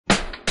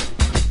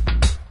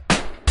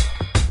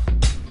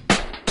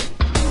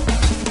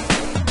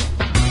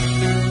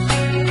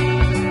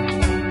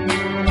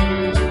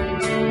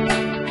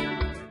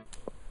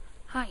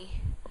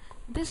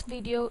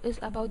video is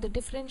about the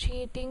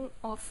differentiating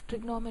of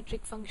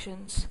trigonometric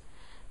functions.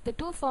 The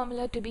two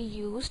formula to be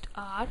used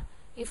are: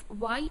 if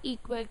y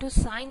equal to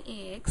sine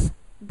ax,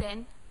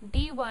 then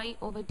dy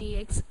over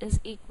dx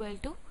is equal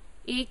to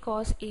a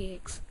cos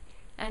ax,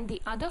 and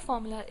the other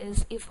formula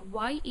is: if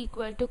y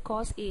equal to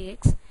cos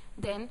ax,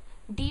 then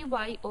dy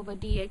over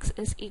dx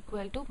is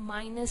equal to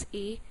minus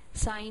a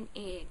sine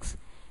ax.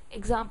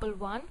 Example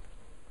 1,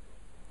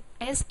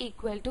 s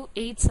equal to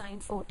 8 sine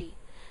 40.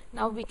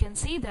 Now we can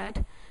see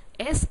that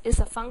s is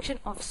a function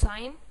of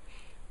sine,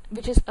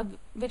 which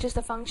is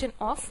the function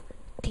of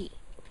t.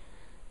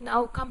 Now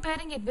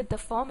comparing it with the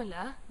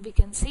formula, we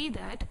can see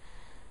that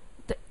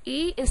the a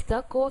is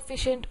the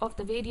coefficient of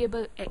the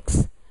variable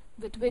x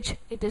with which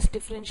it is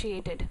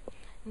differentiated.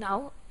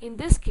 Now in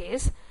this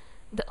case,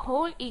 the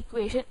whole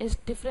equation is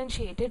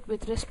differentiated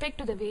with respect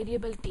to the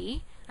variable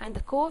t, and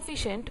the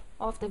coefficient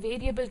of the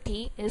variable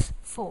t is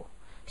 4.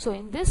 So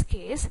in this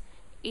case,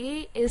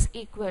 a is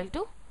equal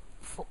to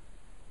 4.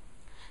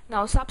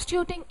 Now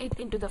substituting it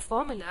into the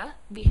formula,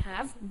 we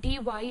have dy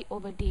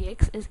over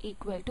dx is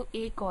equal to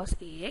a cos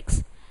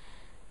ax.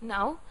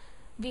 Now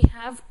we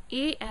have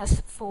a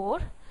as 4,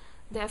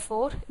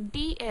 therefore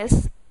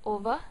ds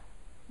over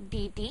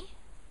dt,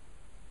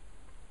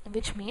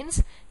 which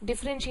means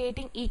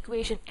differentiating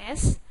equation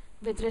s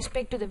with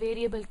respect to the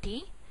variable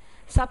t.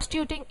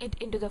 Substituting it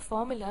into the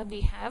formula,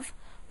 we have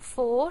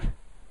 4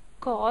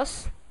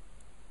 cos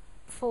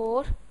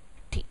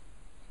 4t.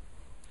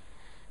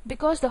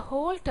 Because the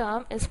whole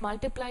term is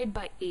multiplied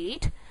by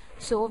 8,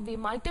 so we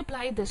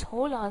multiply this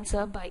whole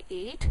answer by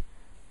 8.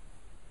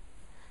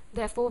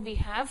 Therefore we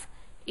have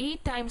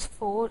 8 times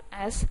 4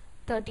 as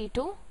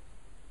 32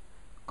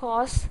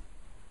 cos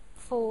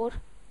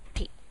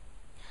 4t,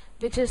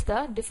 which is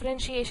the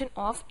differentiation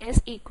of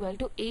s equal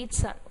to 8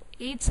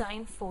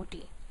 sine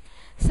 4t.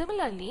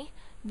 Similarly,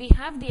 we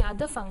have the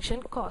other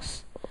function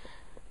cos,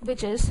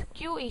 which is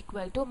q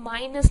equal to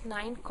minus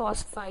 9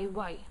 cos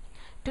 5y.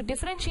 To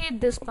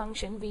differentiate this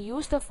function, we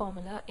use the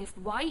formula: if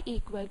y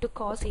equal to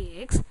cos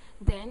ax,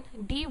 then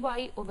dy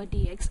over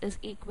dx is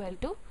equal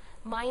to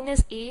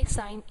minus a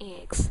sine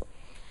ax.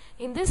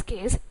 In this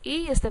case, a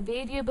is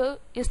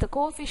the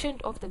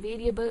coefficient of the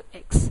variable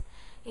x.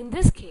 In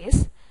this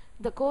case,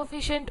 the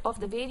coefficient of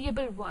the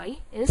variable y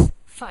is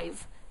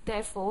 5.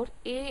 Therefore,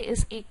 a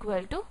is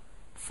equal to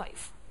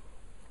 5.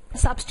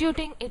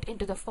 Substituting it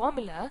into the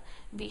formula,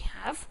 we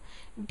have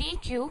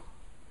dq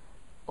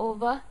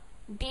over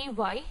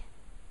dy,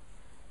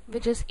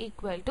 which is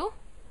equal to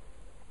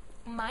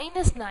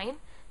minus 9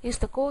 is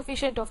the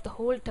coefficient of the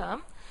whole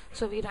term,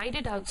 so we write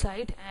it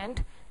outside,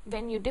 and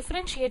when you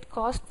differentiate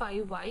cos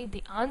 5y,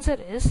 the answer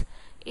is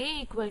a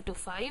equal to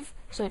 5,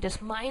 so it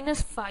is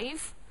minus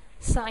 5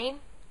 sine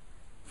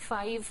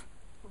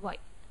 5y.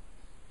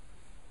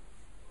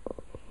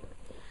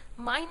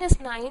 Minus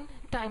 9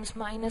 times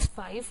minus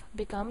 5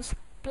 becomes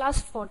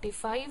plus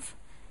 45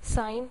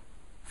 sine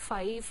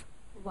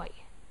 5y,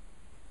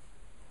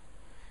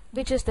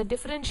 which is the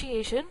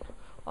differentiation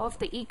of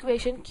the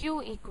equation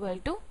q equal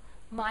to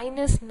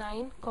minus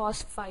 9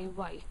 cos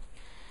 5y.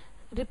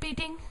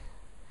 Repeating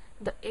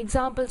the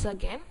examples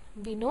again,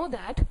 we know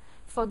that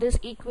for this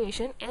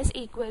equation s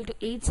equal to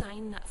 8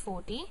 sine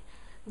 40,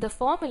 the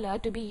formula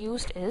to be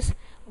used is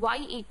y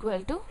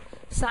equal to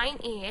sine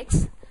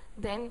ax,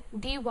 then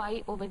dy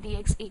over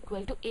dx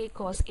equal to a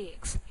cos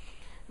ax.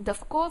 The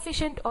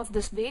coefficient of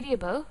this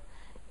variable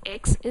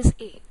x is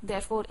a.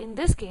 Therefore, in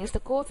this case, the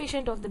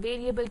coefficient of the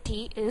variable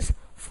t is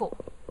 4.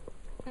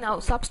 Now,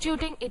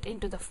 substituting it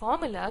into the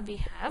formula, we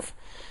have,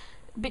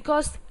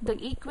 because the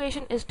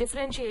equation is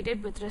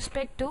differentiated with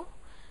respect to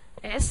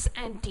s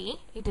and t,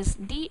 it is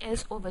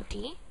ds over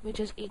t, which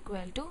is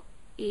equal to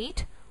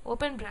 8,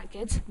 open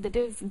brackets,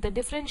 the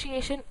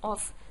differentiation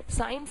of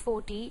sine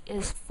 4t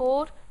is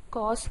 4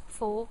 cos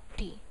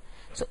 4t.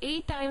 So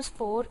 8 times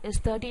 4 is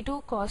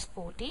 32 cos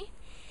 4t,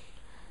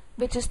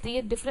 which is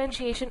the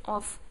differentiation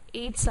of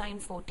 8 sine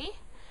 40.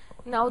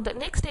 Now the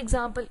next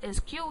example is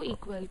q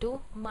equal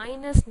to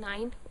minus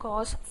 9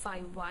 cos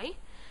 5y.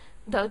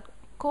 The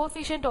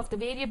coefficient of the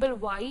variable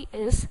y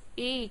is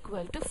a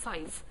equal to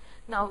 5.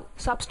 Now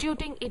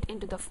substituting it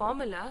into the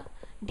formula,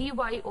 dy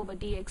over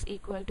dx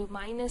equal to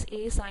minus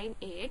a sine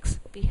ax,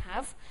 we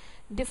have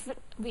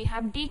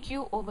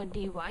dq over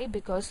dy,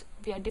 because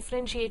we are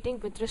differentiating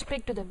with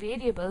respect to the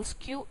variables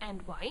q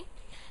and y,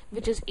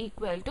 which is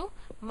equal to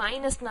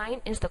minus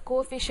 9 is the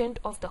coefficient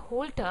of the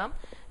whole term,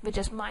 which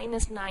is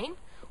minus 9,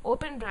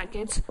 open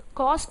brackets,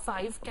 cos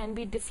 5 can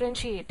be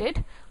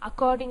differentiated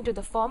according to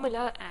the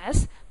formula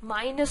as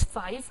minus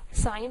 5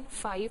 sine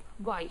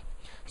 5y.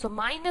 So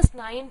minus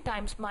 9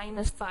 times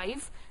minus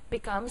 5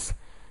 becomes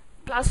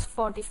plus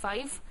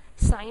 45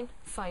 sine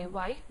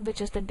 5y,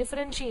 which is the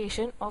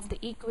differentiation of the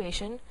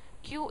equation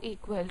q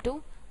equal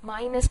to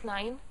minus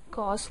 9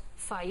 cos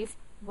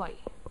 5y.